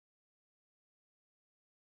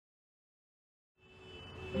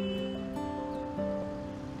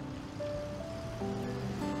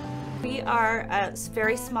We are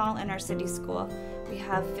very small in our city school. We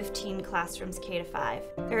have 15 classrooms K to 5.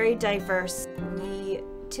 Very diverse. We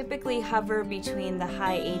typically hover between the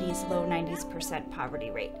high 80s, low 90s%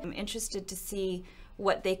 poverty rate. I'm interested to see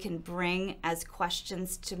what they can bring as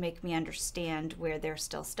questions to make me understand where they're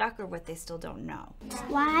still stuck or what they still don't know.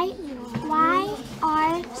 Why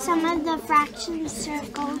are some of the fractions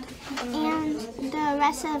circled and the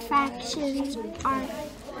rest of the fractions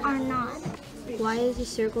are not? Why is the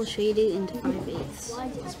circle shaded into 5/8?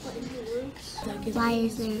 Why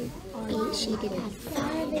is there 8 shaded at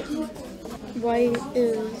 5? Why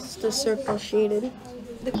is the circle shaded?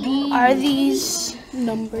 Are these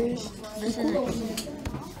numbers?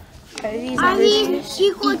 Are these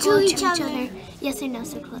equal to each other? Yes or no,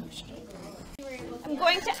 so close. I'm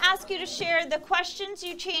going to ask you to share the questions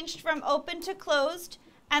you changed from open to closed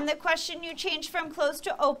and the question you changed from closed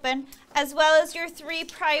to open, as well as your 3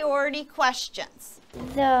 priority questions.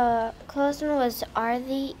 The closed one was, are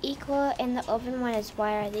they equal? And the open one is,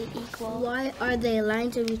 why are they equal? Why are they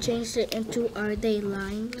lines? And we changed it into, are they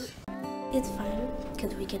lines? It's fun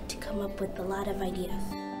because we get to come up with a lot of ideas.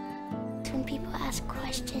 When people ask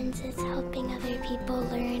questions, it's helping other people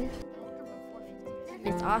learn.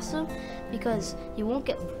 It's awesome because you won't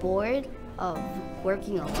get bored of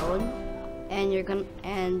working alone, and you're gonna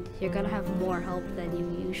have more help than you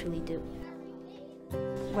usually do.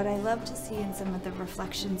 What I love to see in some of the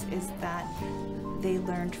reflections is that they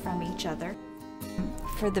learned from each other.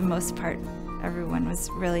 For the most part, everyone was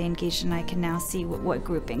really engaged, and I can now see what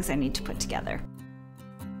groupings I need to put together.